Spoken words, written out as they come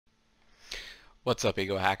What's up,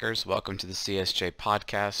 Ego Hackers? Welcome to the CSJ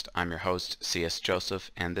podcast. I'm your host, CS Joseph,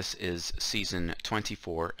 and this is season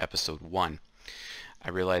 24, episode 1. I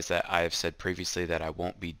realize that I've said previously that I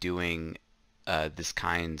won't be doing this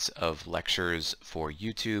kinds of lectures for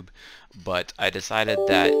YouTube, but I decided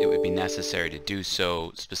that it would be necessary to do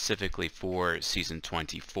so specifically for season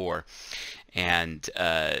 24. And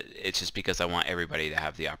it's just because I want everybody to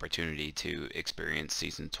have the opportunity to experience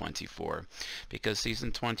season 24, because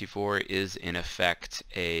season 24 is in effect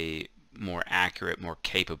a more accurate, more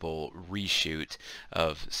capable reshoot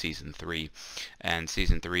of season 3. And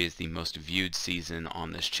season 3 is the most viewed season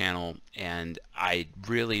on this channel, and I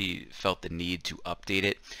really felt the need to update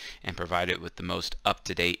it and provide it with the most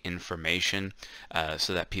up-to-date information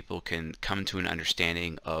so that people can come to an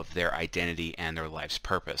understanding of their identity and their life's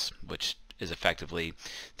purpose, which is effectively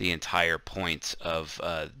the entire point of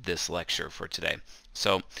this lecture for today.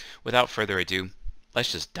 So without further ado,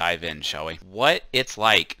 let's just dive in, shall we? What it's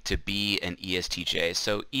like to be an ESTJ.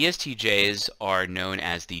 So ESTJs are known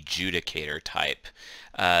as the judicator type.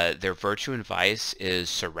 Their virtue and vice is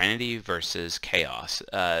serenity versus chaos.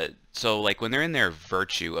 So like when they're in their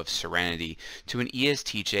virtue of serenity, to an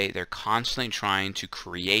ESTJ, they're constantly trying to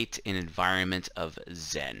create an environment of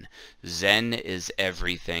Zen. Zen is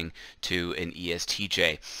everything to an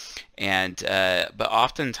ESTJ. And but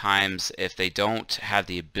oftentimes, if they don't have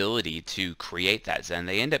the ability to create that Zen,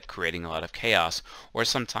 they end up creating a lot of chaos, or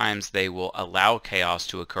sometimes they will allow chaos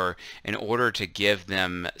to occur in order to give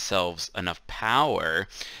themselves enough power,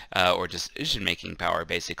 or decision-making power,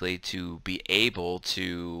 basically, to be able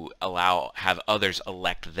to have others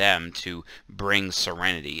elect them to bring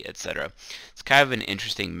serenity, etc. It's kind of an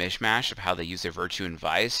interesting mishmash of how they use their virtue and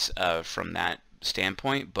vice from that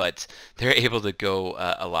standpoint, but they're able to go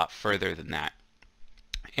a lot further than that.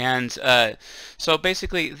 And so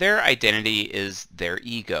basically their identity is their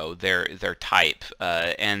ego, their type,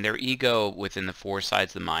 and their ego within the 4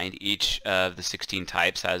 sides of the mind. Each of the 16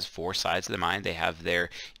 types has 4 sides of the mind. They have their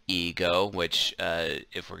ego, which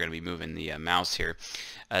if we're going to be moving the mouse here,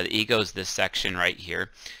 the ego is this section right here,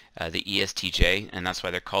 the ESTJ, and that's why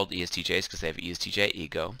they're called ESTJs, because they have ESTJ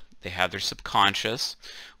ego. They have their subconscious,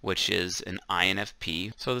 which is an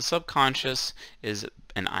INFP. So the subconscious is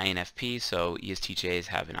an INFP, so ESTJs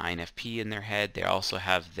have an INFP in their head. They also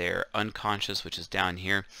have their unconscious, which is down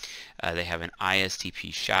here. They have an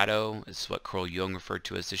ISTP shadow. This is what Carl Jung referred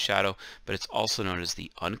to as the shadow, but it's also known as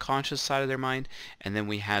the unconscious side of their mind. And then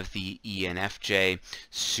we have the ENFJ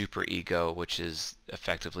superego, which is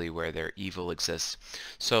effectively where their evil exists.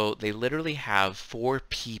 So they literally have 4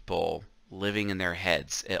 people living in their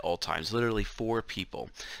heads at all times, literally 4 people.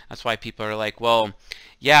 That's why people are like, well,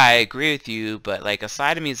 yeah, I agree with you, but like a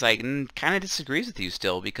side of me is like, kind of disagrees with you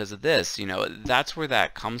still because of this. You know, that's where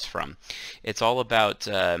that comes from. It's all about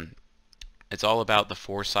the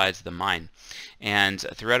 4 sides of the mind. And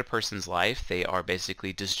throughout a person's life, they are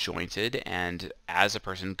basically disjointed, and as a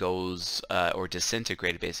person goes, or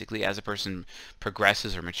disintegrated basically, as a person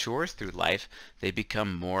progresses or matures through life, they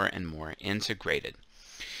become more and more integrated.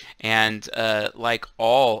 And like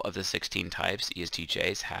all of the 16 types,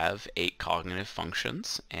 ESTJs have 8 cognitive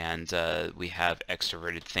functions, and we have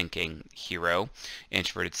extroverted thinking, hero,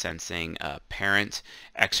 introverted sensing, parent,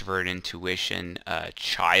 extroverted intuition,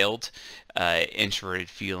 child, introverted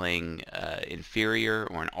feeling, inferior,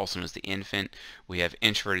 or also known as the infant. We have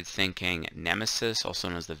introverted thinking, nemesis, also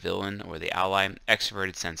known as the villain or the ally,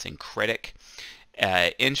 extroverted sensing, critic,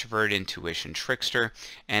 introverted intuition, trickster,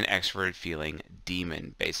 and extroverted feeling,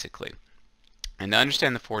 demon, basically. And to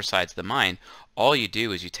understand the 4 sides of the mind, all you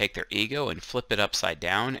do is you take their ego and flip it upside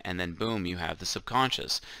down, and then boom, you have the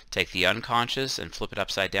subconscious. Take the unconscious and flip it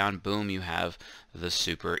upside down, boom, you have the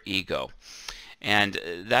superego. And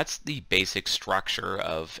that's the basic structure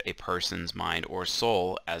of a person's mind or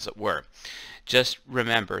soul, as it were. Just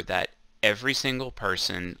remember that every single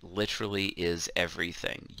person literally is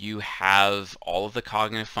everything. You have all of the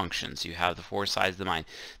cognitive functions. You have the 4 sides of the mind.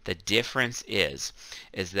 The difference is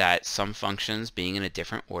that some functions being in a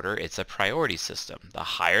different order, it's a priority system. The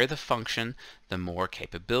higher the function, the more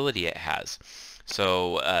capability it has.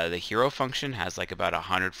 So the hero function has like about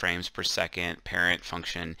 100 frames per second. Parent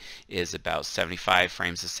function is about 75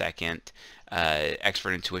 frames a second.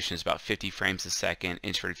 Extrovert intuition is about 50 frames a second.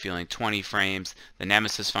 Introverted feeling 20 frames. The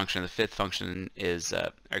nemesis function, the 5th function is,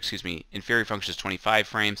 inferior function is 25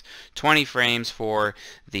 frames. 20 frames for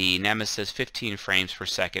the nemesis, 15 frames per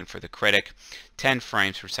second for the critic, 10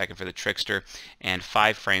 frames per second for the trickster, and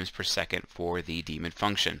 5 frames per second for the demon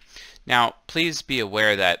function. Now, please be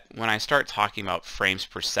aware that when I start talking about frames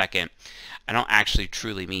per second, I don't actually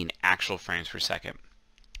truly mean actual frames per second.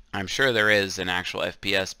 I'm sure there is an actual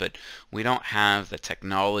FPS, but we don't have the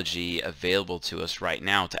technology available to us right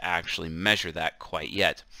now to actually measure that quite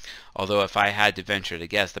yet. Although if I had to venture to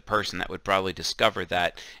guess, the person that would probably discover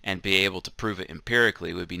that and be able to prove it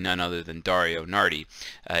empirically would be none other than Dario Nardi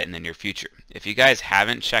in the near future. If you guys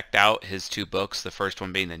haven't checked out his two books, the first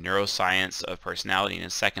one being The Neuroscience of Personality, and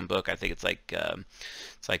his second book, I think it's like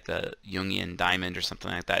the Jungian Diamond or something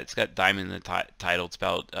like that. It's got Diamond in the title. It's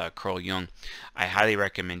about Carl Jung. I highly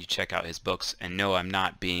recommend you check out his books. And no, I'm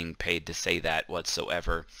not being paid to say that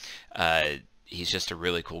whatsoever. He's just a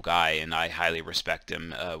really cool guy, and I highly respect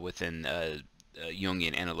him within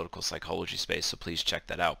Jungian analytical psychology space, so please check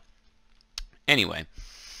that out. Anyway,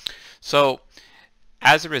 so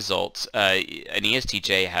as a result, an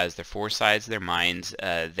ESTJ has their four sides of their mind.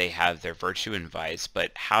 They have their virtue and vice,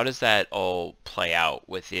 but how does that all play out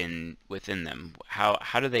within them?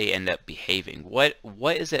 How do they end up behaving? What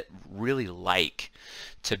is it really like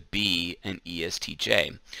to be an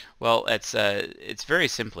ESTJ? Well, it's very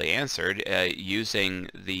simply answered using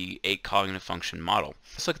the 8 cognitive function model.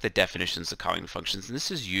 Let's look at the definitions of cognitive functions, and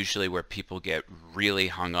this is usually where people get really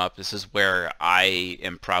hung up. This is where I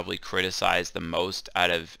am probably criticized the most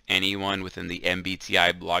out of anyone within the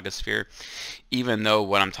MBTI blogosphere, even though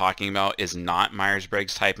what I'm talking about is not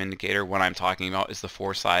Myers-Briggs type indicator. What I'm talking about is the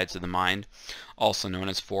 4 sides of the mind, also known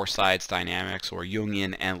as 4 sides dynamics or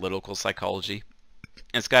Jungian analytical psychology.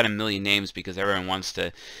 It's got a million names because everyone wants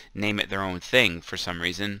to name it their own thing for some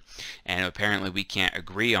reason, and apparently we can't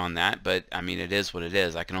agree on that, but I mean, it is what it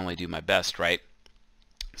is. I can only do my best, right?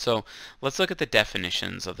 So let's look at the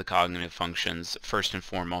definitions of the cognitive functions first and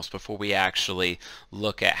foremost before we actually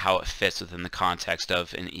look at how it fits within the context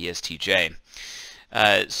of an ESTJ.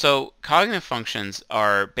 So cognitive functions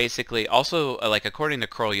are basically also, like according to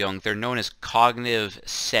Carl Jung, they're known as cognitive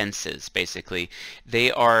senses, basically.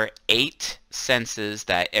 They are 8 senses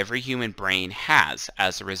that every human brain has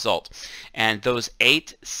as a result. And those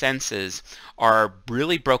 8 senses are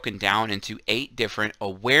really broken down into 8 different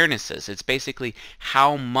awarenesses. It's basically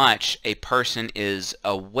how much a person is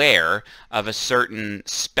aware of a certain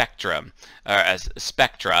spectrum, or as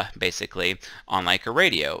spectra, basically, on like a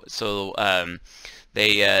radio. So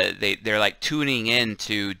they're like tuning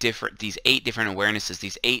into these 8 different awarenesses,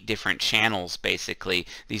 these 8 different channels, basically,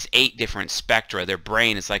 these 8 different spectra. Their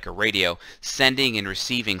brain is like a radio, sending and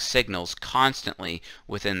receiving signals constantly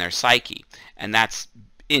within their psyche, and that's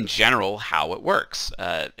in general how it works,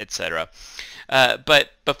 etc.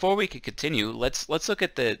 But before we could continue, let's look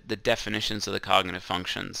at the definitions of the cognitive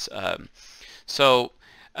functions.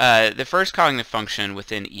 The first cognitive function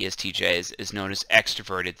within ESTJs is known as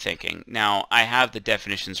extroverted thinking. Now, I have the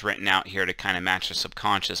definitions written out here to kind of match the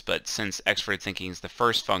subconscious, but since extroverted thinking is the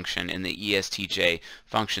first function in the ESTJ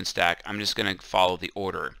function stack, I'm just going to follow the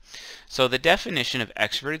order. So the definition of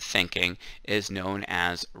extroverted thinking is known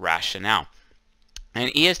as rationale. And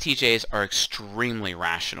ESTJs are extremely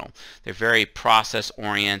rational. They're very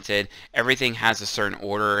process-oriented. Everything has a certain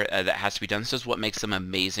order that has to be done. This is what makes them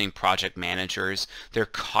amazing project managers. They're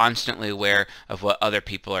constantly aware of what other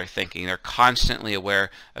people are thinking. They're constantly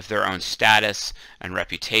aware of their own status and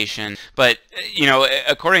reputation. But, you know,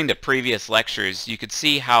 according to previous lectures, you could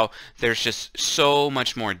see how there's just so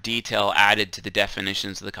much more detail added to the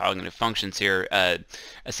definitions of the cognitive functions here.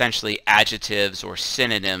 Essentially adjectives or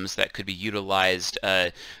synonyms that could be utilized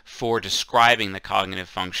for describing the cognitive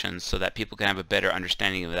functions so that people can have a better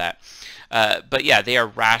understanding of that. But yeah, they are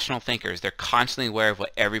rational thinkers. They're constantly aware of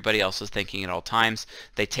what everybody else is thinking at all times.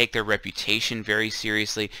 They take their reputation very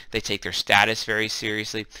seriously. They take their status very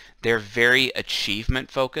seriously. They're very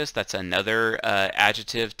achievement focused. That's another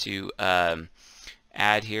adjective to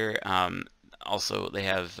add here. Also, they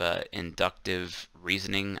have inductive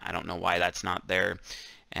reasoning. I don't know why that's not there.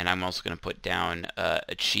 And I'm also going to put down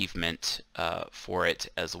achievement for it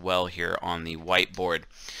as well here on the whiteboard.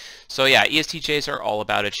 So yeah, ESTJs are all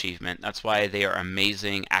about achievement. That's why they are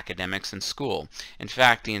amazing academics in school. In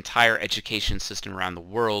fact, the entire education system around the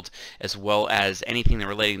world, as well as anything that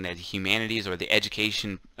relating to the humanities or the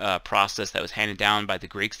education process that was handed down by the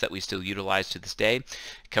Greeks that we still utilize to this day,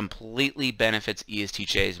 completely benefits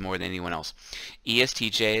ESTJs more than anyone else.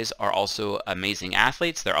 ESTJs are also amazing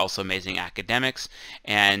athletes. They're also amazing academics.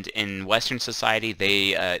 And in Western society,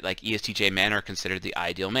 they, like ESTJ men, are considered the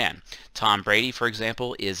ideal man. Tom Brady, for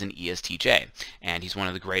example, is an ESTJ, and he's one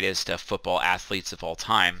of the greatest football athletes of all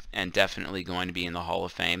time, and definitely going to be in the Hall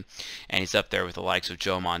of Fame. And he's up there with the likes of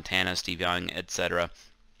Joe Montana, Steve Young, etc.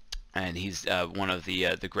 And he's one of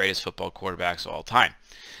the greatest football quarterbacks of all time.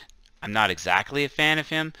 I'm not exactly a fan of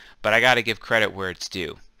him, but I got to give credit where it's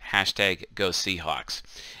due. Hashtag Go Seahawks.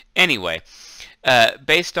 Anyway,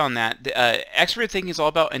 based on that, extroverted thinking is all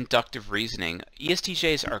about inductive reasoning.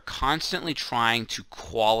 ESTJs are constantly trying to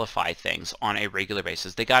qualify things on a regular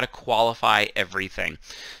basis. They got to qualify everything.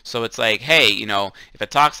 So it's like, hey, you know, if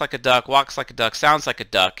it talks like a duck, walks like a duck, sounds like a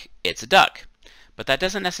duck, it's a duck. But that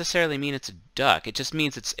doesn't necessarily mean it's a duck. It just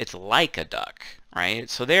means it's like a duck, right?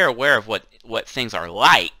 So they're aware of what things are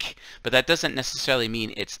like, but that doesn't necessarily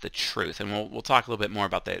mean it's the truth. And we'll talk a little bit more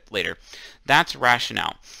about that later. That's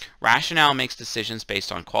rationale. Rationale makes decisions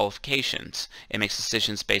based on qualifications. It makes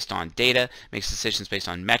decisions based on data, makes decisions based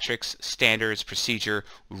on metrics, standards, procedure,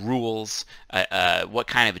 rules, what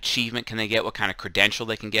kind of achievement can they get, what kind of credential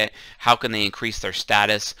they can get, how can they increase their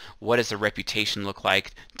status, what does their reputation look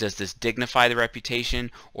like, does this dignify the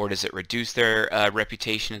reputation or does it reduce their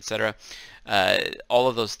reputation, etc. All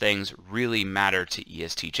of those things really matter to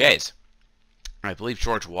ESTJs. I believe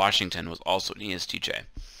George Washington was also an ESTJ.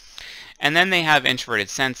 And then they have introverted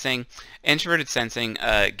sensing. Introverted sensing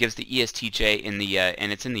gives the ESTJ in the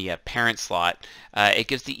and it's in the parent slot. It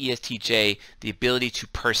gives the ESTJ the ability to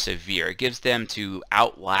persevere. It gives them to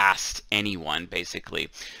outlast anyone, basically.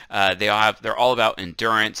 They're all about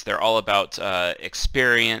endurance. They're all about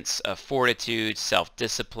experience, fortitude,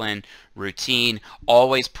 self-discipline, routine,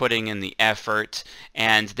 always putting in the effort,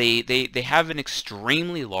 and they have an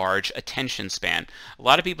extremely large attention span. A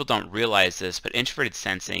lot of people don't realize this, but introverted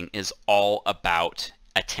sensing is all about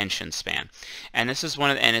attention span. And this is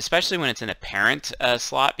and especially when it's in a parent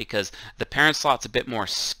slot, because the parent slot's a bit more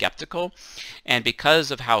skeptical, and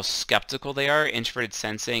because of how skeptical they are, introverted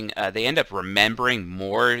sensing, they end up remembering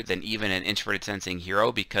more than even an introverted sensing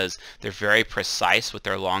hero, because they're very precise with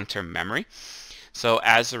their long-term memory. So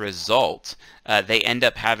as a result, they end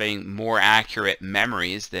up having more accurate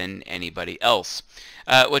memories than anybody else,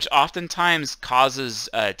 which oftentimes causes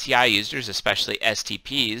TI users, especially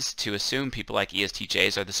STPs, to assume people like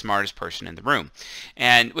ESTJs are the smartest person in the room,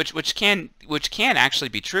 and which can actually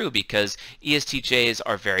be true, because ESTJs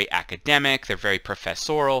are very academic, they're very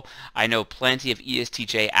professorial. I know plenty of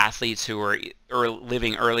ESTJ athletes who are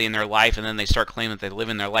living early in their life, and then they start claiming that they live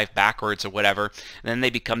in their life backwards or whatever, and then they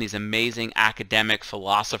become these amazing academic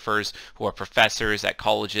philosophers who are professors at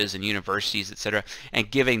colleges and universities, etc., and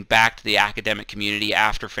giving back to the academic community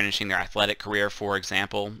after finishing their athletic career, for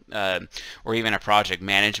example, or even a project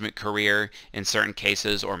management career in certain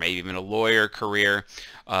cases, or maybe even a lawyer career,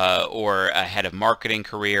 or a head of marketing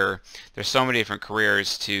career. There's so many different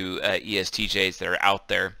careers to ESTJs that are out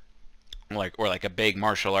there. Or like a big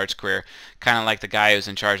martial arts career, kind of like the guy who's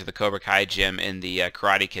in charge of the Cobra Kai gym in the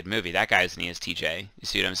Karate Kid movie. That guy's an ESTJ. You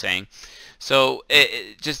see what I'm saying? So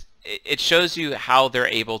it shows you how they're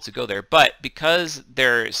able to go there. But because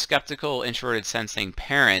their skeptical, introverted sensing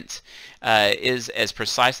parent is as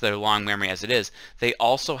precise with their long memory as it is, they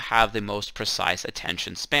also have the most precise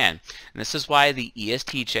attention span. And this is why the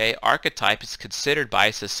ESTJ archetype is considered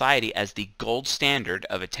by society as the gold standard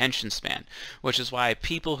of attention span, which is why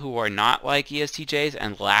people who are not like ESTJs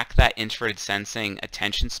and lack that introverted sensing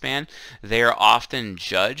attention span, they are often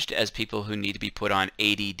judged as people who need to be put on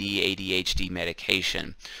ADD, ADHD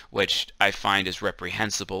medication, which I find is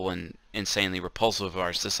reprehensible and insanely repulsive of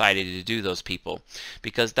our society to do those people,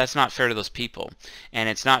 because that's not fair to those people. And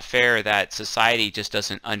it's not fair that society just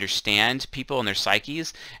doesn't understand people and their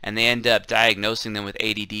psyches, and they end up diagnosing them with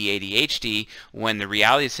ADD, ADHD, when the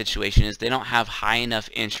reality of the situation is they don't have high enough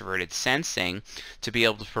introverted sensing to be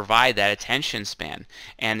able to provide that attention span.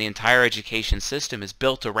 And the entire education system is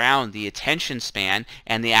built around the attention span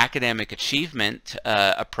and the academic achievement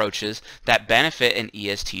approaches that benefit an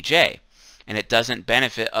ESTJ. And it doesn't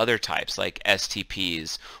benefit other types like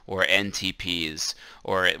STPs or NTPs,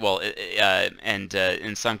 or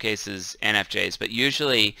in some cases NFJs, but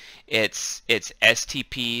usually it's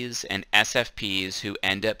STPs and SFPs who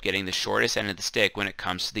end up getting the shortest end of the stick when it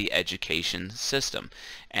comes to the education system,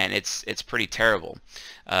 and it's pretty terrible.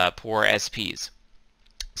 Poor SPs.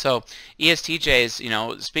 So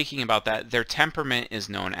ESTJs, speaking about that, their temperament is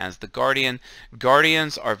known as the guardian.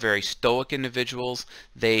 Guardians are very stoic individuals.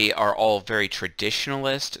 They are all very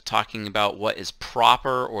traditionalist, talking about what is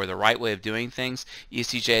proper or the right way of doing things.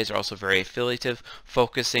 ESTJs are also very affiliative,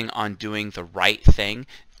 focusing on doing the right thing,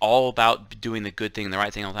 all about doing the good thing and the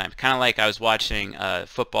right thing all the time. Kind of like I was watching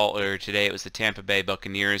football earlier today. It was the Tampa Bay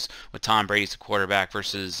Buccaneers with Tom Brady as the quarterback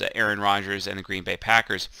versus Aaron Rodgers and the Green Bay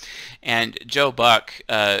Packers. And Joe Buck,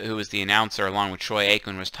 who was the announcer along with Troy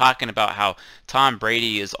Aikman, was talking about how Tom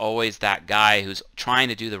Brady is always that guy who's trying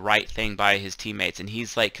to do the right thing by his teammates, and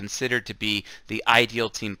he's like considered to be the ideal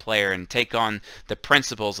team player and take on the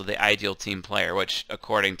principles of the ideal team player, which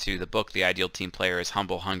according to the book, the ideal team player is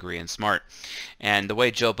humble, hungry, and smart. And the way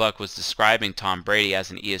Joe Bill Buck was describing Tom Brady as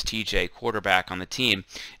an ESTJ quarterback on the team,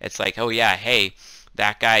 it's like, oh yeah, hey,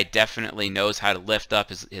 that guy definitely knows how to lift up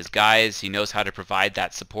his guys. He knows how to provide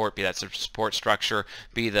that support, be that support structure,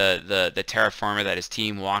 be the terraformer that his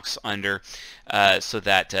team walks under, so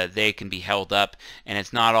that they can be held up. And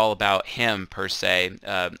it's not all about him per se,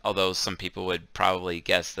 although some people would probably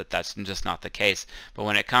guess that that's just not the case. But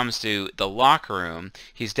when it comes to the locker room,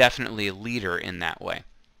 he's definitely a leader in that way.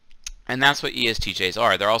 And that's what ESTJs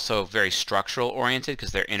are. They're also very structural oriented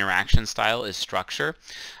because their interaction style is structure,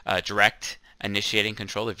 direct, initiating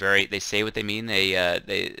control. They say what they mean. They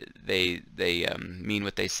mean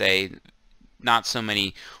what they say. Not so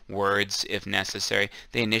many words if necessary.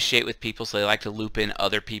 They initiate with people, so they like to loop in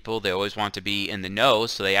other people. They always want to be in the know,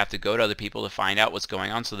 so they have to go to other people to find out what's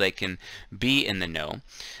going on so they can be in the know,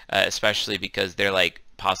 especially because they're like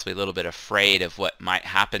possibly a little bit afraid of what might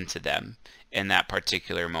happen to them in that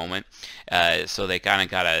particular moment. So they kind of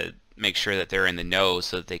got to make sure that they're in the know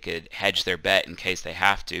so that they could hedge their bet in case they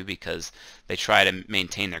have to, because they try to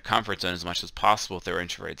maintain their comfort zone as much as possible with their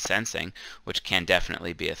introverted sensing, which can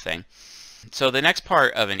definitely be a thing. So the next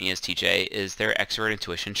part of an ESTJ is their extrovert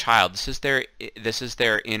intuition child. This is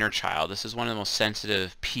their inner child. This is one of the most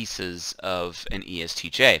sensitive pieces of an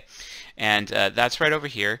ESTJ, and that's right over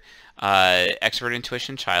here, extrovert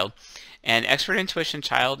intuition child. And extrovert intuition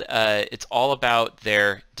child, it's all about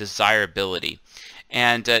their desirability.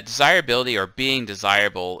 And desirability, or being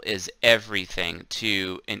desirable, is everything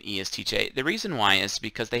to an ESTJ. The reason why is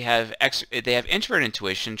because they have introvert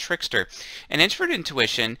intuition, trickster. And introvert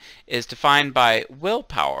intuition is defined by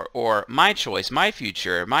willpower, or my choice, my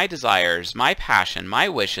future, my desires, my passion, my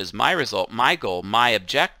wishes, my result, my goal, my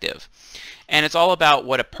objective. And it's all about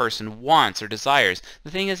what a person wants or desires.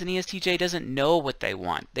 The thing is, an ESTJ doesn't know what they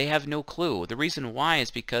want. They have no clue. The reason why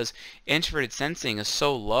is because introverted sensing is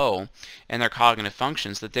so low in their cognitive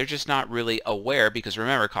functions that they're just not really aware, because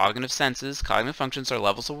remember, cognitive functions are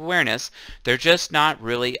levels of awareness. They're just not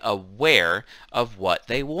really aware of what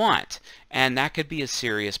they want. And that could be a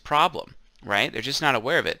serious problem, right? They're just not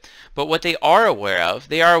aware of it. But what they are aware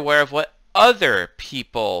of what other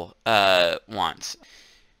people want.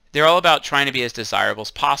 They're all about trying to be as desirable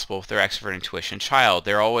as possible with their extrovert intuition child.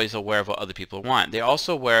 They're always aware of what other people want. They're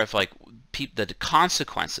also aware of like the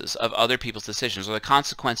consequences of other people's decisions, or the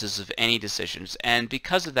consequences of any decisions. And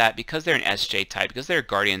because of that, because they're an SJ type, because they're a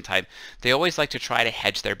guardian type, they always like to try to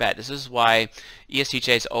hedge their bet. This is why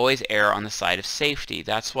ESTJs always err on the side of safety.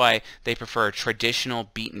 That's why they prefer traditional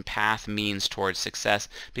beaten path means towards success,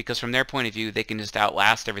 because from their point of view, they can just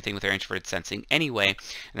outlast everything with their introverted sensing anyway. And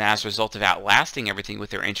then as a result of outlasting everything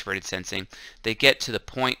with their introverted sensing, they get to the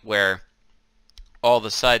point where all of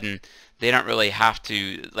a sudden they don't really have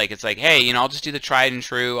to, like, it's like, hey, you know, I'll just do the tried and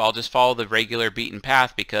true, I'll just follow the regular beaten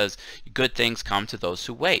path because good things come to those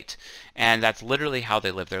who wait. And that's literally how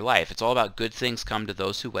they live their life. It's all about good things come to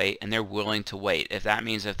those who wait, and they're willing to wait. If that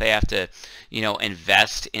means if they have to, you know,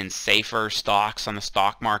 invest in safer stocks on the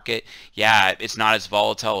stock market, yeah, it's not as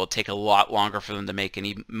volatile. It'll take a lot longer for them to make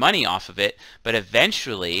any money off of it, but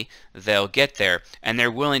eventually they'll get there, and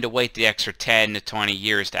they're willing to wait the extra 10 to 20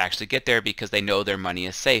 years to actually get there because they know their money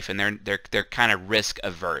is safe, and they're kind of risk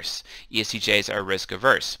averse. ESTJs are risk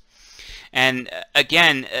averse. And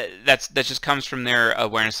again, that just comes from their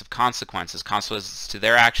awareness of consequences to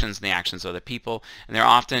their actions and the actions of other people. And they're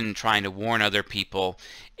often trying to warn other people,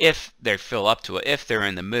 if they feel up to it, if they're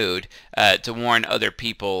in the mood, to warn other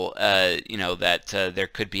people, you know, that there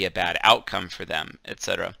could be a bad outcome for them,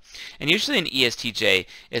 etc. And usually an ESTJ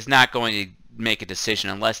is not going to make a decision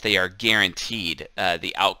unless they are guaranteed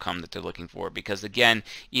the outcome that they're looking for. Because again,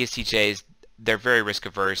 ESTJs, they're very risk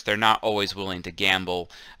averse. They're not always willing to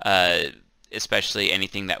gamble, especially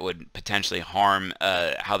anything that would potentially harm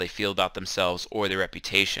how they feel about themselves or their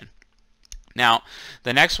reputation. Now,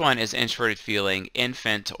 the next one is introverted feeling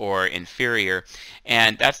infant or inferior,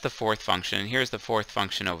 and that's the fourth function. Here's the fourth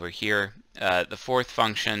function over here. The fourth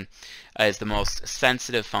function is the most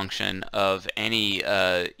sensitive function of any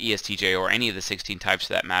ESTJ, or any of the 16 types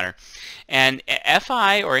for that matter. And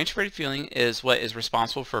FI, or introverted feeling, is what is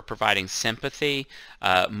responsible for providing sympathy,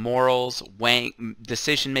 morals,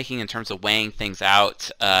 decision making in terms of weighing things out.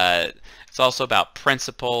 It's also about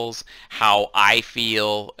principles, how I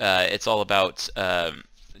feel. It's all about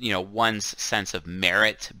you know, one's sense of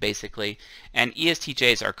merit, basically. And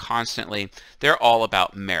ESTJs are constantly, they're all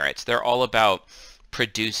about merit. They're all about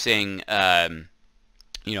producing,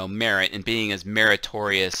 you know, merit and being as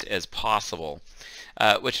meritorious as possible.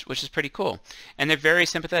 which is pretty cool. And they're very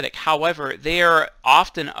sympathetic. However, they are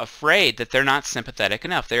often afraid that they're not sympathetic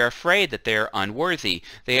enough. They are afraid that they are unworthy.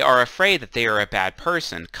 They are afraid that they are a bad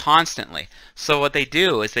person constantly. So what they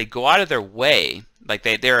do is they go out of their way, like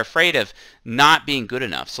they're afraid of not being good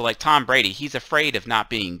enough. So like Tom Brady, he's afraid of not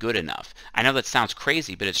being good enough. I know that sounds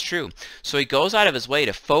crazy, but it's true. So he goes out of his way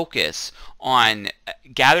to focus on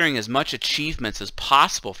gathering as much achievements as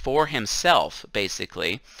possible for himself,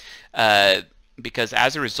 basically, because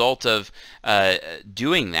as a result of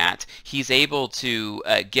doing that, he's able to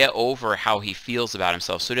get over how he feels about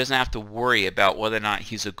himself. So he doesn't have to worry about whether or not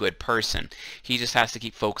he's a good person. He just has to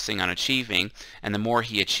keep focusing on achieving, and the more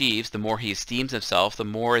he achieves, the more he esteems himself, the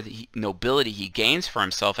more nobility he gains for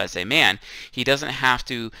himself as a man. He doesn't have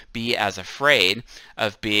to be as afraid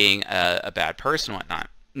of being a bad person and whatnot.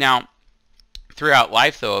 Now, throughout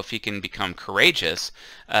life, though, if he can become courageous,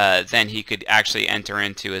 then he could actually enter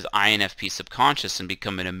into his INFP subconscious and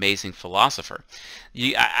become an amazing philosopher.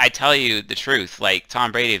 I tell you the truth, like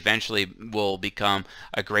Tom Brady eventually will become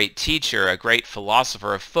a great teacher, a great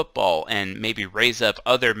philosopher of football, and maybe raise up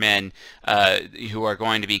other men who are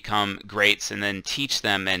going to become greats and then teach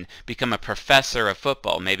them and become a professor of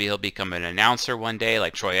football. Maybe he'll become an announcer one day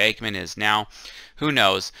like Troy Aikman is now. Who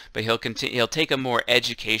knows? But he'll take a more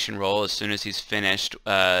education role as soon as he's finished,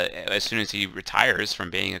 as soon as he retires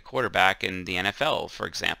from being a quarterback in the NFL, for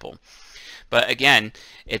example. But again,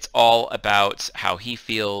 it's all about how he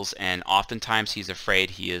feels, and oftentimes he's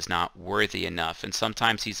afraid he is not worthy enough, and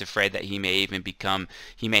sometimes he's afraid that he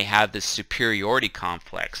may have this superiority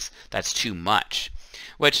complex that's too much.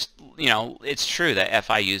 Which, it's true that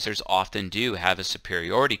FI users often do have a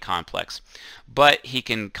superiority complex, but he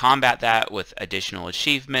can combat that with additional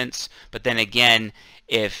achievements. But then again,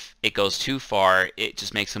 if it goes too far, it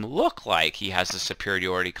just makes him look like he has a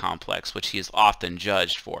superiority complex, which he is often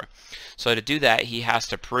judged for. So to do that, he has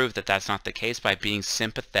to prove that that's not the case by being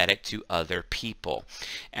sympathetic to other people.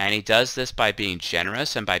 And he does this by being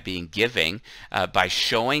generous and by being giving, by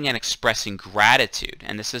showing and expressing gratitude.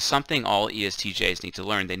 And this is something all ESTJs need to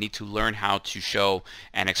learn. They need to learn how to show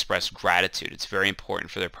and express gratitude. It's very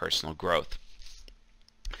important for their personal growth.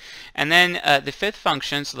 And then the fifth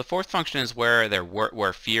function, so the fourth function is where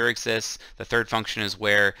fear exists. The third function is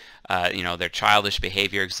where their childish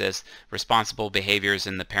behavior exists. Responsible behavior is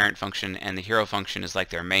in the parent function, and the hero function is like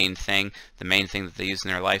their main thing, the main thing that they use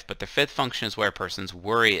in their life. But the fifth function is where a person's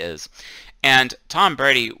worry is. And Tom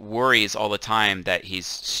Brady worries all the time that he's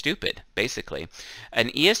stupid, basically. An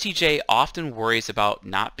ESTJ often worries about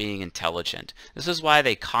not being intelligent. This is why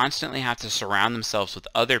they constantly have to surround themselves with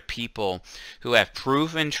other people who have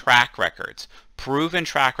proven track records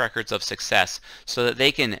of success, so that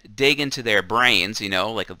they can dig into their brains,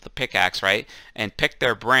 like the pickaxe, right? And pick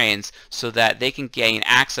their brains so that they can gain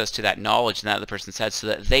access to that knowledge that the person said, so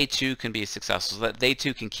that they too can be successful, so that they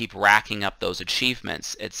too can keep racking up those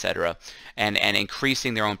achievements, etc., and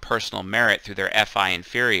increasing their own personal merit through their FI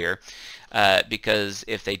inferior. Because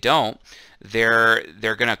if they don't, they're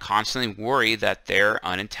going to constantly worry that they're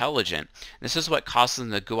unintelligent. This is what causes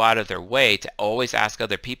them to go out of their way to always ask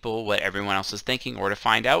other people what everyone else is thinking, or to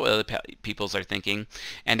find out what other people are thinking,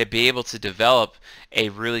 and to be able to develop a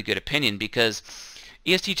really good opinion, because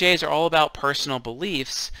ESTJs are all about personal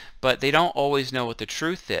beliefs, but they don't always know what the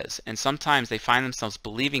truth is. And sometimes they find themselves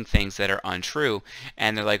believing things that are untrue,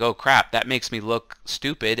 and they're like, oh crap, that makes me look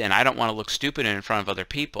stupid, and I don't want to look stupid in front of other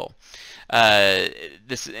people.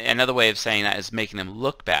 Another way of saying that is making them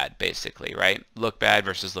look bad, basically, right? Look bad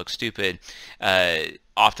versus look stupid.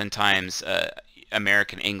 Oftentimes,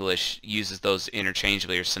 American English uses those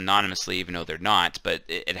interchangeably or synonymously, even though they're not, but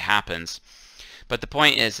it happens. But the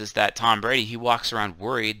point is that Tom Brady, he walks around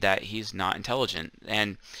worried that he's not intelligent.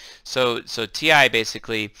 And so TI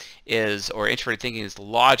basically is, or introverted thinking, is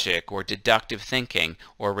logic or deductive thinking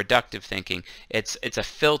or reductive thinking. It's a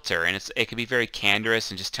filter, and it can be very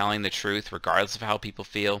candorous and just telling the truth regardless of how people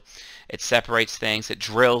feel. It separates things. It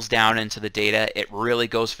drills down into the data. It really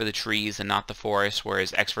goes for the trees and not the forest,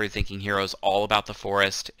 whereas extroverted thinking hero is all about the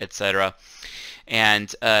forest, etc.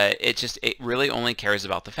 And it really only cares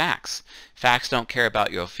about the facts. Facts don't care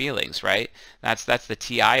about your feelings, right? That's the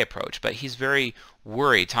TI approach. But he's very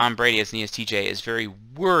worried. Tom Brady, as an ESTJ, is very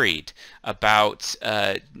worried about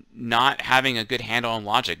not having a good handle on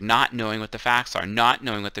logic, not knowing what the facts are, not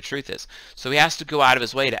knowing what the truth is. So he has to go out of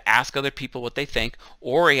his way to ask other people what they think,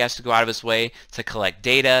 or he has to go out of his way to collect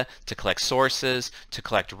data, to collect sources, to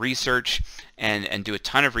collect research, and do a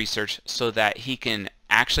ton of research so that he can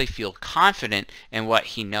actually feel confident in what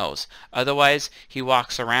he knows. Otherwise, he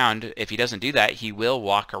walks around, if he doesn't do that, he will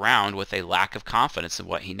walk around with a lack of confidence in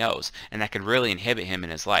what he knows, and that can really inhibit him in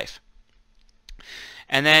his life.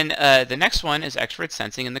 And then the next one is extroverted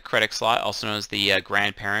sensing in the critic slot, also known as the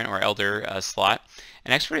grandparent or elder slot.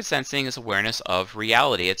 And extroverted sensing is awareness of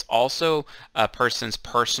reality. It's also a person's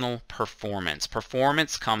personal performance.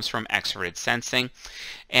 Performance comes from extroverted sensing,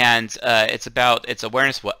 and it's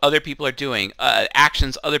awareness of what other people are doing,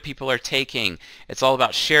 actions other people are taking. It's all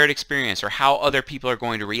about shared experience or how other people are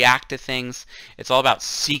going to react to things. It's all about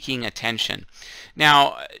seeking attention.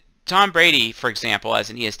 Now, Tom Brady, for example, as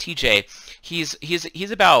an ESTJ,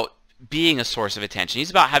 he's about being a source of attention. He's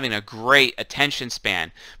about having a great attention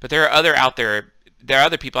span. But there are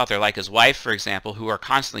other people out there, like his wife, for example, who are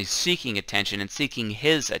constantly seeking attention and seeking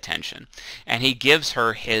his attention. And he gives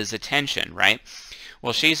her his attention, right?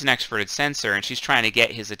 Well, she's an extroverted sensor, and she's trying to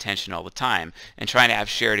get his attention all the time and trying to have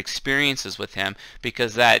shared experiences with him,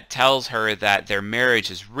 because that tells her that their marriage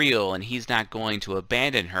is real and he's not going to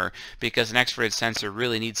abandon her, because an extroverted sensor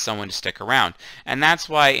really needs someone to stick around. And that's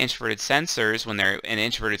why introverted sensors, when they're an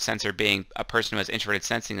introverted sensor being a person who has introverted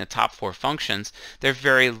sensing the top 4 functions, they're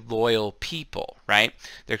very loyal people, right?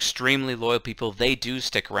 They're extremely loyal people. They do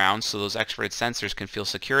stick around so those extroverted sensors can feel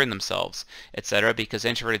secure in themselves, etc., because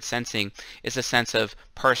introverted sensing is a sense of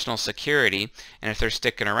personal security, and if they're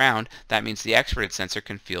sticking around, that means the extroverted sensor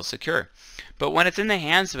can feel secure. But when it's in the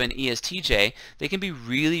hands of an ESTJ, they can be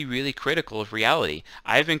really, really critical of reality.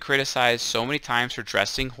 I've been criticized so many times for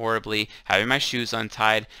dressing horribly, having my shoes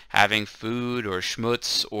untied, having food or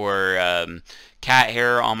schmutz or cat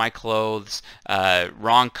hair on my clothes,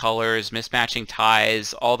 wrong colors, mismatching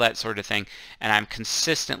ties, all that sort of thing, and I'm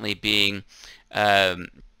consistently being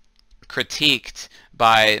critiqued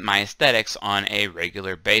by my aesthetics on a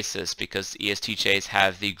regular basis, because ESTJs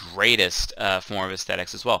have the greatest form of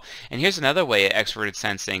aesthetics as well. And here's another way extroverted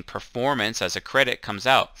sensing performance as a critic comes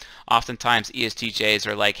out. Oftentimes ESTJs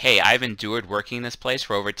are like, hey, I've endured working in this place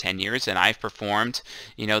for over 10 years and I've performed,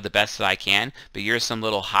 you know, the best that I can, but you're some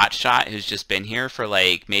little hotshot who's just been here for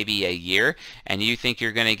like maybe a year and you think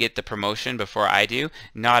you're going to get the promotion before I do?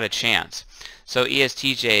 Not a chance. So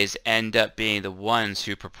ESTJs end up being the ones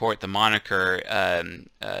who purport the moniker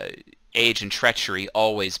age and treachery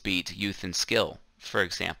always beat youth and skill, for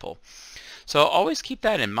example. So always keep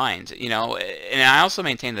that in mind, you know. And I also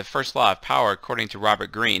maintain the first law of power according to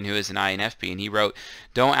Robert Greene, who is an INFP, and he wrote,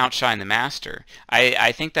 don't outshine the master.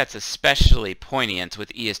 I think that's especially poignant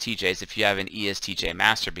with ESTJs if you have an ESTJ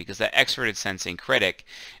master, because that extroverted sensing critic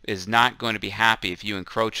is not going to be happy if you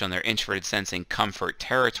encroach on their introverted sensing comfort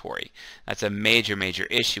territory. That's a major, major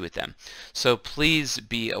issue with them. So please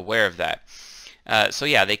be aware of that. So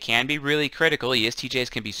yeah, they can be really critical.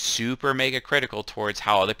 ESTJs can be super mega critical towards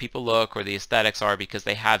how other people look or the aesthetics are, because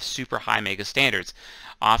they have super high mega standards.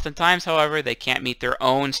 Oftentimes, however, they can't meet their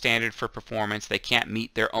own standard for performance. They can't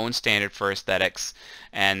meet their own standard for aesthetics.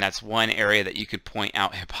 And that's one area that you could point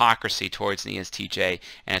out hypocrisy towards an ESTJ.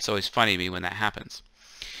 And it's always funny to me when that happens.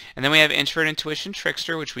 And then we have introvert intuition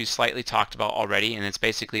trickster, which we slightly talked about already, and it's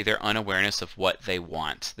basically their unawareness of what they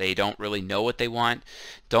want. They don't really know what they want.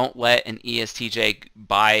 Don't let an ESTJ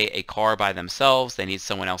buy a car by themselves. They need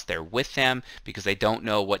someone else there with them, because they don't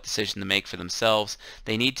know what decision to make for themselves.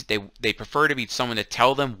 They prefer to be someone to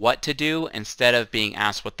tell them what to do instead of being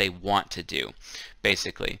asked what they want to do,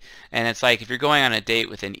 basically. And it's like if you're going on a date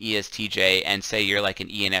with an ESTJ and say you're like an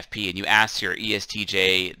ENFP and you ask your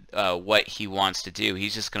ESTJ what he wants to do,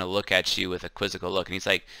 he's just going to look at you with a quizzical look, and he's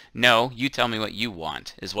like, no, you tell me what you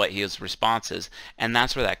want, is what his response is. And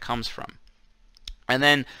that's where that comes from. And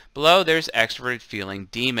then below there's extroverted feeling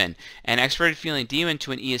demon. And extroverted feeling demon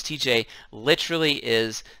to an ESTJ literally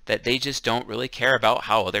is that they just don't really care about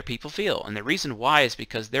how other people feel. And the reason why is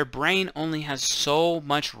because their brain only has so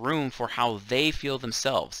much room for how they feel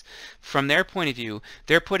themselves. From their point of view,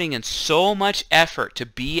 they're putting in so much effort to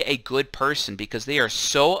be a good person because they are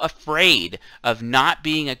so afraid of not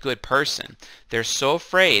being a good person. They're so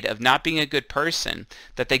afraid of not being a good person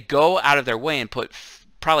that they go out of their way and put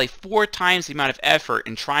probably 4 times the amount of effort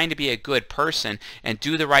in trying to be a good person and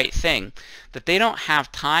do the right thing, that they don't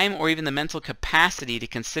have time or even the mental capacity to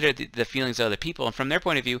consider the feelings of other people. And from their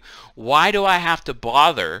point of view, why do I have to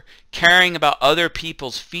bother caring about other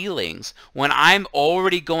people's feelings when I'm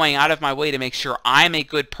already going out of my way to make sure I'm a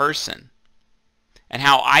good person and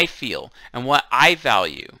how I feel and what I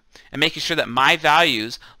value, and making sure that my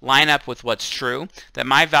values line up with what's true, that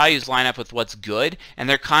my values line up with what's good, and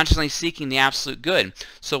they're constantly seeking the absolute good.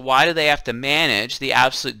 So why do they have to manage the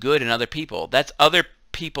absolute good in other people? That's other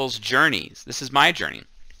people's journeys. This is my journey.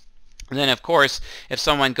 And then, of course, if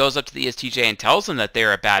someone goes up to the ESTJ and tells them that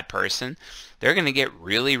they're a bad person, they're going to get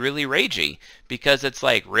really, really ragey, because it's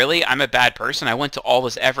like, really? I'm a bad person? I went to all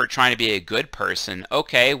this effort trying to be a good person.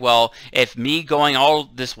 Okay, well, if me going all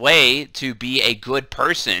this way to be a good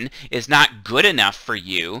person is not good enough for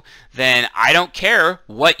you, then I don't care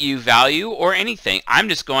what you value or anything. I'm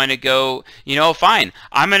just going to go, you know, fine.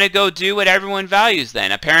 I'm going to go do what everyone values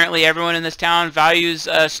then. Apparently everyone in this town values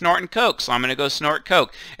snorting coke, so I'm going to go snort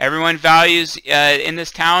coke. Everyone values in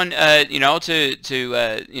this town, you know, to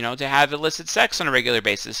have illicit sex on a regular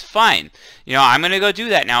basis. Fine. You know, I'm going to go do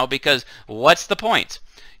that now, because what's the point?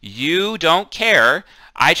 You don't care.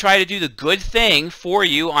 I try to do the good thing for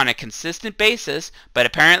you on a consistent basis, but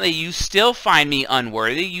apparently you still find me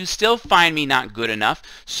unworthy. You still find me not good enough.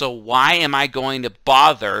 So why am I going to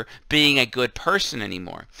bother being a good person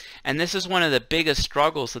anymore? And this is one of the biggest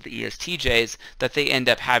struggles of the ESTJs that they end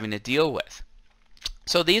up having to deal with.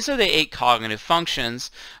 So these are the 8 cognitive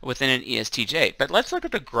functions within an ESTJ. But let's look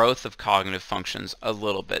at the growth of cognitive functions a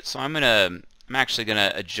little bit. So I'm actually going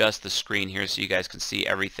to adjust the screen here so you guys can see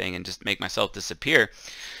everything and just make myself disappear.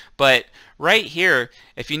 But right here,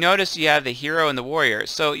 if you notice, you have the hero and the warrior.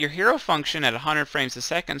 So your hero function at 100 frames a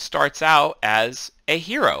second starts out as a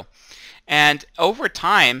hero. And over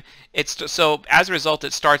time, so as a result,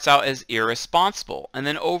 it starts out as irresponsible. And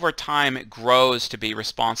then over time, it grows to be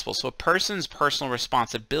responsible. So a person's personal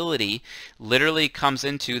responsibility literally comes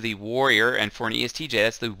into the warrior. And for an ESTJ,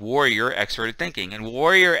 that's the warrior extroverted thinking. And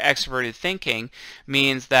warrior extroverted thinking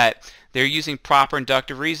means that they're using proper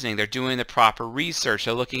inductive reasoning. They're doing the proper research.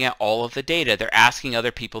 They're looking at all of the data. They're asking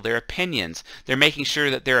other people their opinions. They're making sure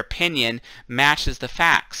that their opinion matches the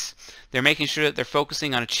facts. They're making sure that they're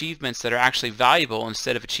focusing on achievements that are actually valuable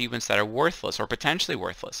instead of achievements that are worthless or potentially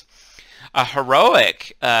worthless. A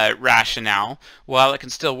heroic rationale, while it can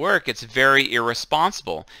still work, it's very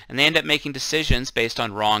irresponsible, and they end up making decisions based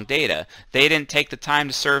on wrong data. They didn't take the time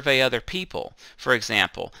to survey other people, for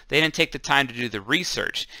example. They didn't take the time to do the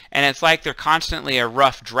research, and it's like they're constantly a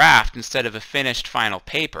rough draft instead of a finished final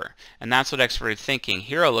paper. And that's what extroverted thinking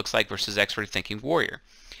hero looks like versus extroverted thinking warrior.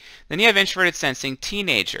 Then you have introverted sensing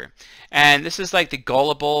teenager, and this is like the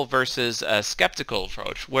gullible versus skeptical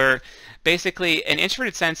approach, where basically an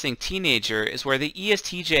introverted sensing teenager is where the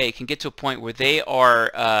ESTJ can get to a point where they are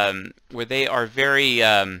very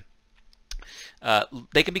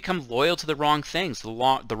they can become loyal to the wrong things,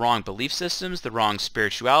 the wrong belief systems, the wrong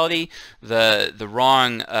spirituality, the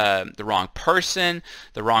wrong person,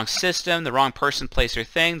 the wrong system, the wrong person, place, or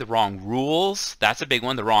thing, the wrong rules. That's a big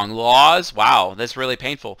one. The wrong laws. Wow, that's really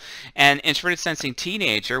painful. And introverted sensing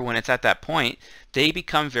teenager, when it's at that point, they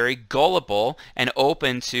become very gullible and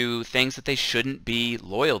open to things that they shouldn't be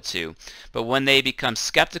loyal to. But when they become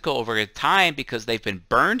skeptical over time because they've been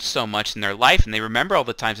burned so much in their life, and they remember all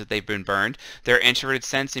the times that they've been burned, their introverted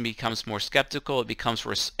sensing becomes more skeptical. It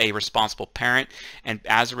becomes a responsible parent, and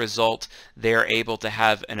as a result, they're able to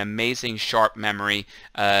have an amazing sharp memory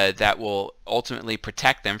that will ultimately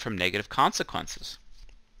protect them from negative consequences.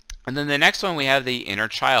 And then the next one, we have the inner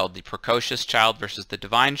child, the precocious child versus the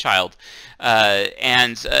divine child,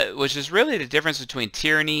 which is really the difference between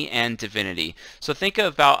tyranny and divinity. So think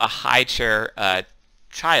about a high chair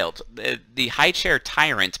child. The high chair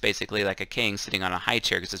tyrant, basically like a king sitting on a high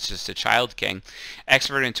chair because it's just a child king.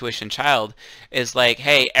 Extrovert intuition child is like,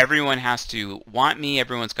 hey, everyone has to want me,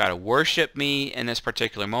 everyone's got to worship me in this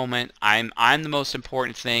particular moment. I'm the most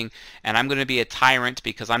important thing, and I'm going to be a tyrant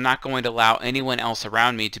because I'm not going to allow anyone else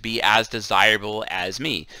around me to be as desirable as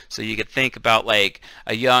me. So you could think about like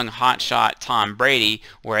a young hotshot Tom Brady,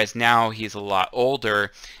 whereas now he's a lot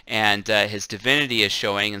older and his divinity is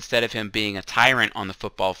showing. Instead of him being a tyrant on the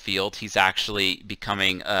football field, he's actually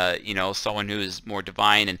becoming someone who is more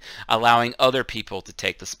divine and allowing other people to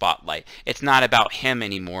take the spotlight. It's not about him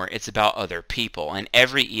anymore, it's about other people, and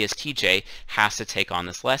every ESTJ has to take on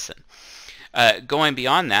this lesson. Going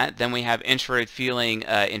beyond that, then we have introverted feeling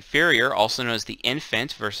inferior, also known as the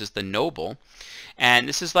infant versus the noble. And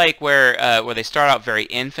this is like where they start out very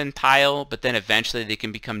infantile, but then eventually they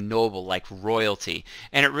can become noble, like royalty.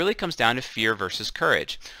 And it really comes down to fear versus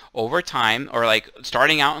courage. Over time, or like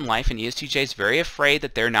starting out in life, an ESTJ is very afraid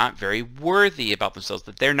that they're not very worthy about themselves,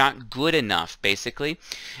 that they're not good enough, basically.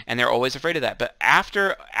 And they're always afraid of that. But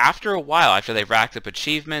after a while, after they've racked up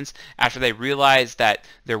achievements, after they realize that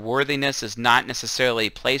their worthiness is not necessarily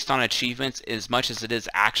placed on achievements as much as it is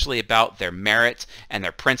actually about their merit and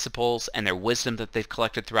their principles and their wisdom that they've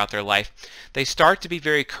collected throughout their life, they start to be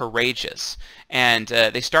very courageous, and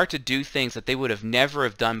they start to do things that they would have never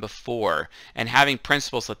have done before, and having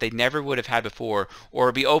principles that they never would have had before,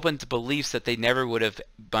 or be open to beliefs that they never would have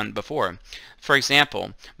done before. For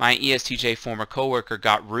example, my ESTJ former coworker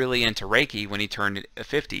got really into Reiki when he turned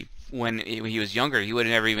 50. when he was younger, he would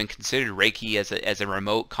have never even considered Reiki as a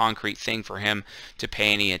remote, concrete thing for him to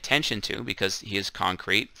pay any attention to, because he is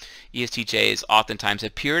concrete. ESTJs oftentimes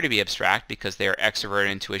appear to be abstract because their extrovert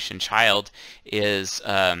intuition child is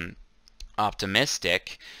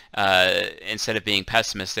optimistic instead of being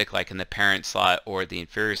pessimistic, like in the parent slot or the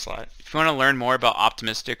inferior slot. If you want to learn more about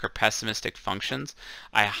optimistic or pessimistic functions,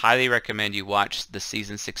 I highly recommend you watch the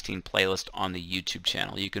Season 16 playlist on the YouTube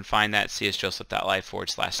channel. You can find that at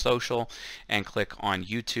csjoseph.live/social and click on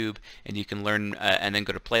YouTube, and you can learn, and then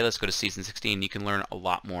go to playlist, go to Season 16, you can learn a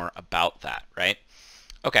lot more about that, right?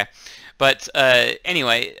 Okay, but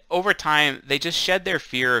anyway, over time, they just shed their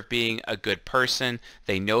fear of being a good person.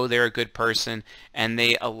 They know they're a good person, and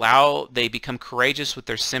they become courageous with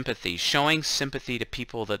their sympathy, showing sympathy to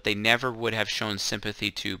people that they never would have shown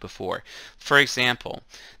sympathy to before. For example,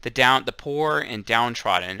 the poor and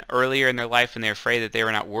downtrodden, earlier in their life when they're afraid that they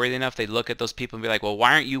were not worthy enough, they'd look at those people and be like, well,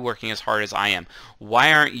 why aren't you working as hard as I am?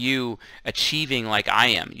 Why aren't you achieving like I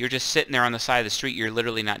am? You're just sitting there on the side of the street, you're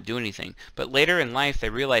literally not doing anything. But later in life,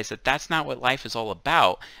 they realize that that's not what life is all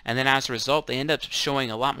about, and then as a result, they end up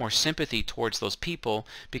showing a lot more sympathy towards those people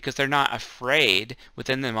because they're not afraid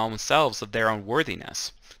within themselves of their own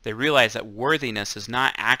worthiness. They realize that worthiness is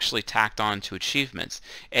not actually tacked on to achievements.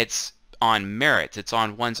 It's on merit. It's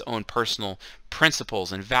on one's own personal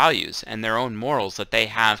principles and values and their own morals that they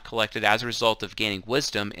have collected as a result of gaining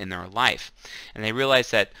wisdom in their life. And they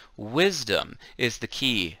realize that wisdom is the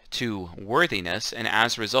key to worthiness, and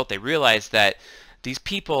as a result, they realize that these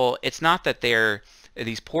people, it's not that they're,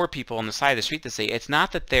 these poor people on the side of the street, it's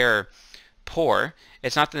not that they're poor,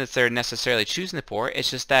 it's not that they're necessarily choosing the poor, it's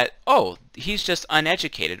just that, oh, he's just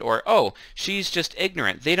uneducated, or oh, she's just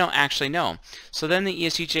ignorant, they don't actually know. So then the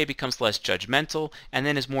ESTJ becomes less judgmental, and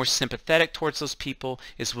then is more sympathetic towards those people,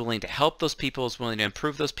 is willing to help those people, is willing to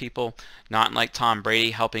improve those people, not like Tom Brady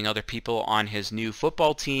helping other people on his new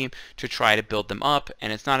football team to try to build them up.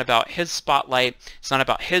 And it's not about his spotlight, it's not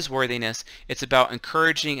about his worthiness, it's about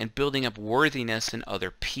encouraging and building up worthiness in other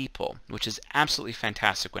people, which is absolutely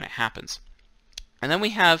fantastic when it happens. And then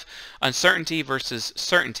we have uncertainty versus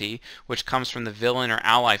certainty, which comes from the villain or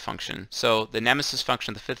ally function. So the nemesis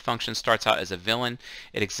function, the fifth function, starts out as a villain.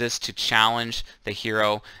 It exists to challenge the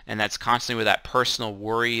hero, and that's constantly with that personal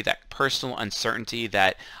worry, that personal uncertainty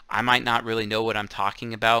that I might not really know what I'm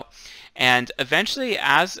talking about. And eventually,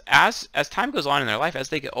 as time goes on in their life, as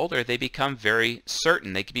they get older, they become very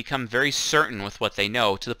certain. They can become very certain with what they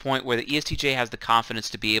know, to the point where the ESTJ has the confidence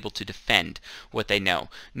to be able to defend what they know,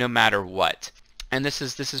 no matter what. And this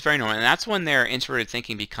is very normal, and that's when their introverted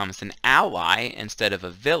thinking becomes an ally instead of a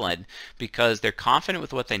villain, because they're confident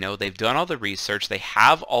with what they know, they've done all the research, they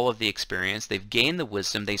have all of the experience, they've gained the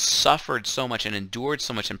wisdom, they suffered so much and endured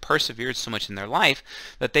so much and persevered so much in their life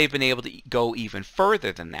that they've been able to go even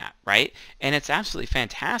further than that, right? And it's absolutely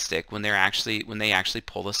fantastic when they actually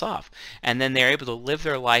pull this off. And then they're able to live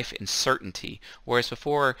their life in certainty, whereas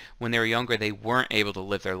before, when they were younger, they weren't able to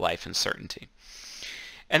live their life in certainty.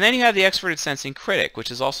 And then you have the extroverted sensing critic, which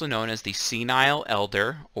is also known as the senile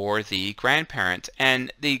elder or the grandparent.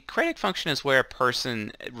 And the critic function is where a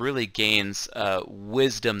person really gains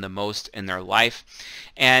wisdom the most in their life.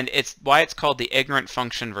 And it's why it's called the ignorant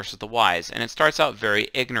function versus the wise. And it starts out very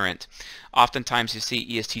ignorant. Oftentimes you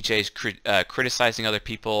see ESTJs criticizing other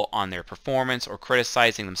people on their performance, or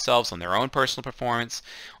criticizing themselves on their own personal performance,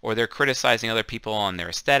 or they're criticizing other people on their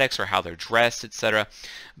aesthetics or how they're dressed, etc.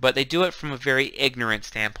 But they do it from a very ignorant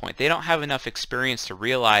standpoint. They don't have enough experience to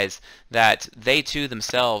realize that they too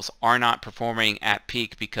themselves are not performing at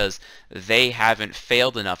peak because they haven't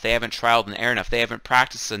failed enough, they haven't trialed and errored enough, they haven't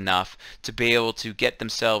practiced enough to be able to get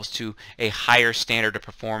themselves to a higher standard of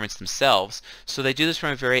performance themselves. So they do this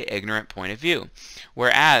from a very ignorant point of view.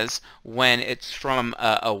 Whereas when it's from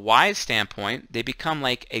a wise standpoint, they become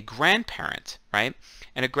like a grandparent, right?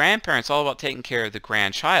 And a grandparent's all about taking care of the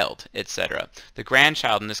grandchild, etc. The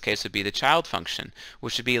grandchild in this case would be the child function,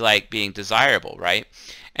 which would be like being desirable, right?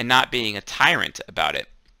 And not being a tyrant about it.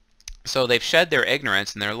 So they've shed their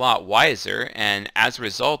ignorance and they're a lot wiser, and as a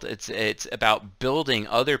result, it's about building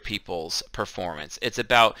other people's performance. It's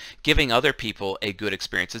about giving other people a good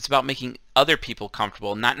experience. It's about making other people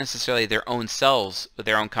comfortable, not necessarily their own selves, but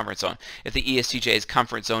their own comfort zone. If the ESTJ's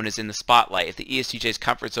comfort zone is in the spotlight, if the ESTJ's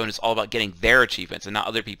comfort zone is all about getting their achievements and not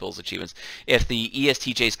other people's achievements, if the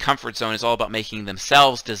ESTJ's comfort zone is all about making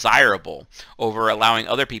themselves desirable over allowing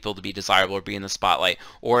other people to be desirable or be in the spotlight,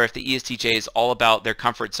 or if the ESTJ is all about their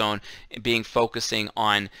comfort zone being focusing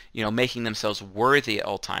on, making themselves worthy at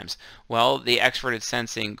all times, well, the extroverted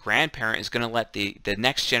sensing grandparent is going to let the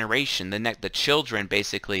next generation, the children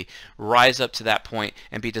basically rise rise up to that point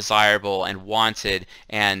and be desirable and wanted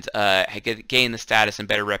and gain the status and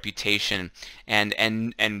better reputation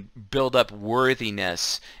and build up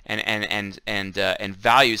worthiness and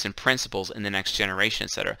values and principles in the next generation,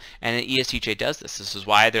 etc. And an ESTJ does this. This is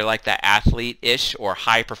why they're like that athlete-ish or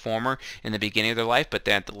high performer in the beginning of their life, but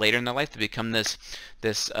then later in their life they become this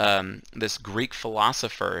Greek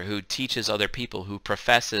philosopher who teaches other people, who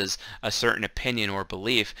professes a certain opinion or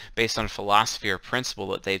belief based on philosophy or principle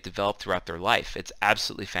that they've developed throughout their life. It's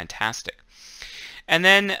absolutely fantastic. And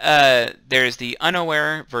then there's the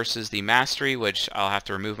unaware versus the mastery, which I'll have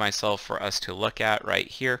to remove myself for us to look at right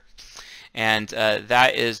here. And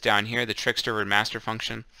that is down here, the trickster or master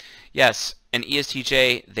function. Yes, an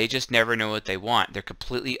ESTJ, they just never know what they want. They're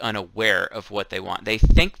completely unaware of what they want. They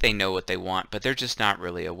think they know what they want, but they're just not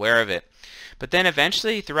really aware of it. But then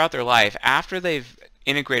eventually, throughout their life, after they've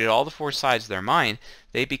integrated all the four sides of their mind,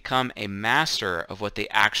 they become a master of what they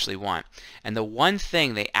actually want. And the one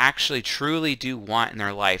thing they actually truly do want in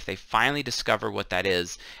their life, they finally discover what that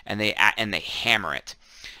is, and they hammer it.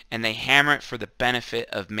 And they hammer it for the benefit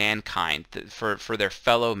of mankind, for their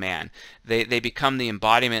fellow man. They become the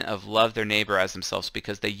embodiment of love their neighbor as themselves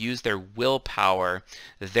because they use their willpower,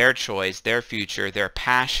 their choice, their future, their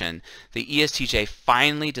passion. The ESTJ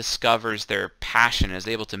finally discovers their passion, is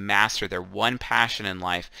able to master their one passion in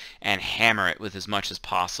life and hammer it with as much as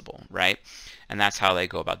possible, right? And that's how they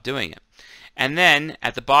go about doing it. And then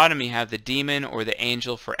at the bottom you have the demon or the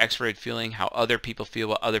angel for extroverted feeling, how other people feel,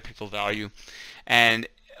 what other people value. And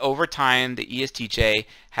over time, the ESTJ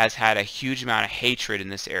has had a huge amount of hatred in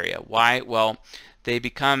this area. Why? Well, they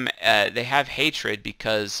have hatred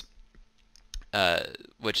because,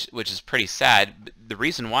 which is pretty sad. The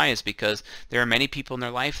reason why is because there are many people in their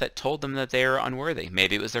life that told them that they are unworthy.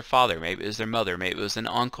 Maybe it was their father, maybe it was their mother, maybe it was an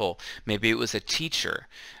uncle, maybe it was a teacher,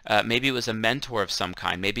 maybe it was a mentor of some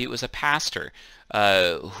kind, maybe it was a pastor.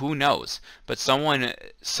 Who knows? But someone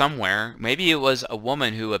somewhere, maybe it was a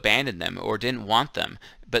woman who abandoned them or didn't want them.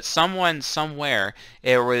 But someone somewhere,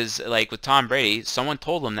 it was like with Tom Brady, someone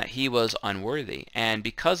told him that he was unworthy. And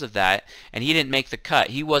because of that, and he didn't make the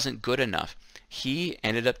cut, he wasn't good enough. He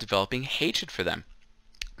ended up developing hatred for them.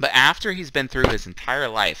 But after he's been through his entire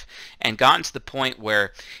life and gotten to the point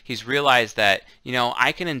where he's realized that, you know,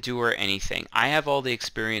 I can endure anything. I have all the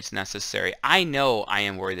experience necessary. I know I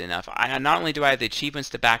am worthy enough. Not only do I have the achievements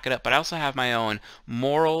to back it up, but I also have my own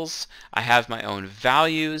morals. I have my own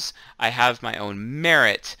values. I have my own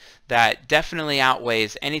merit that definitely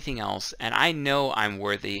outweighs anything else. And I know I'm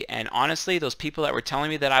worthy. And honestly, those people that were telling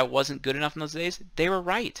me that I wasn't good enough in those days, they were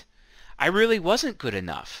right. I really wasn't good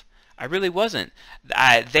enough. I really wasn't.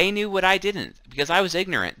 They knew what I didn't because I was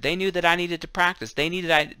ignorant. They knew that I needed to practice. They knew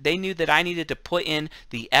that I needed to put in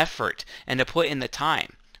the effort and to put in the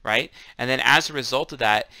time, right? And then as a result of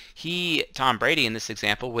that, Tom Brady in this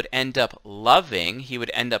example, would end up loving. He would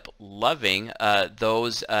end up loving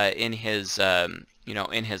those in his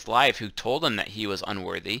in his life who told him that he was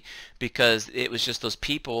unworthy, because it was just those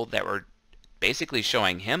people that were basically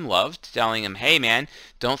showing him love, telling him, hey man,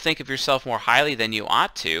 don't think of yourself more highly than you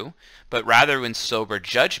ought to, but rather in sober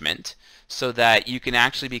judgment, so that you can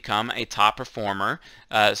actually become a top performer,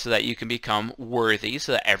 so that you can become worthy,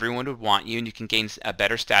 so that everyone would want you and you can gain a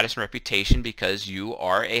better status and reputation because you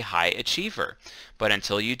are a high achiever. But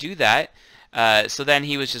until you do that, so then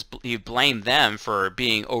he blamed them for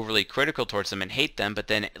being overly critical towards them and hate them, but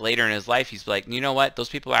then later in his life he's like, you know what, those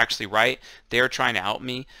people are actually right, they're trying to help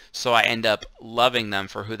me, so I end up loving them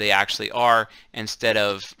for who they actually are instead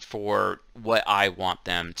of for what I want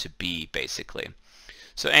them to be, basically.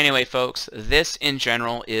 So anyway, folks, this in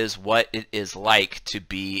general is what it is like to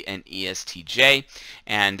be an ESTJ,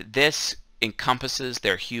 and this encompasses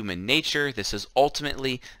their human nature. This is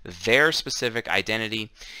ultimately their specific identity,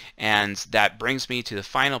 and that brings me to the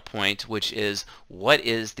final point, which is what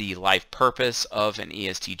is the life purpose of an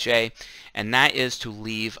ESTJ, and that is to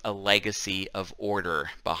leave a legacy of order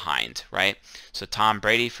behind, right? So Tom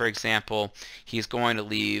Brady, for example, he's going to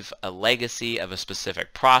leave a legacy of a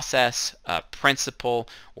specific process, a principle,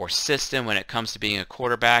 or system when it comes to being a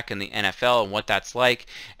quarterback in the NFL and what that's like,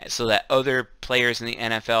 so that other players in the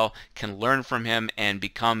NFL can learn from him and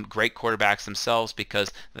become great quarterbacks themselves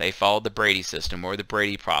because they followed the Brady system or the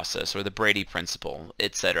Brady process or the Brady principle,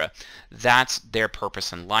 etc. That's their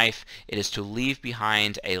purpose in life. It is to leave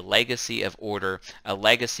behind a legacy of order, a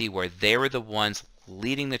legacy where they were the ones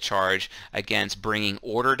leading the charge against bringing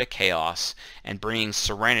order to chaos and bringing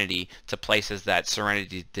serenity to places that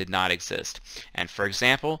serenity did not exist. And for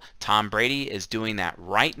example, Tom Brady is doing that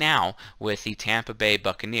right now with the Tampa Bay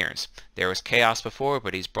Buccaneers. There was chaos before,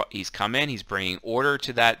 but he's come in, he's bringing order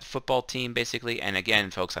to that football team basically. And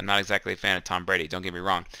again, folks, I'm not exactly a fan of Tom Brady, don't get me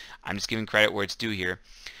wrong. I'm just giving credit where it's due here.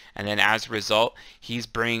 And then as a result, he's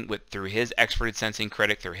bringing, through his experted sensing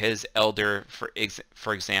critic, through his elder,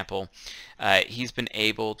 for example, he's been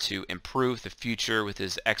able to improve the future with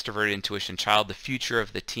his extroverted intuition child, the future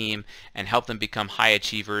of the team, and help them become high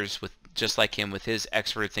achievers with just like him with his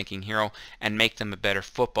extroverted thinking hero, and make them a better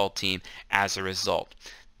football team as a result.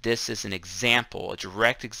 This is an example, a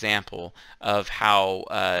direct example of how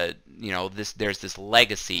there's this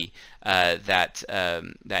legacy that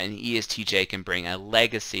an ESTJ can bring, a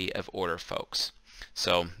legacy of order, folks.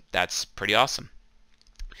 So that's pretty awesome.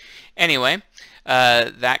 Anyway,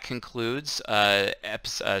 that concludes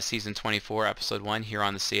Season 24, Episode 1 here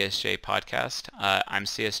on the CSJ podcast. I'm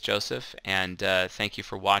CS Joseph, and thank you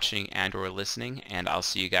for watching and or listening, and I'll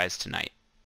see you guys tonight.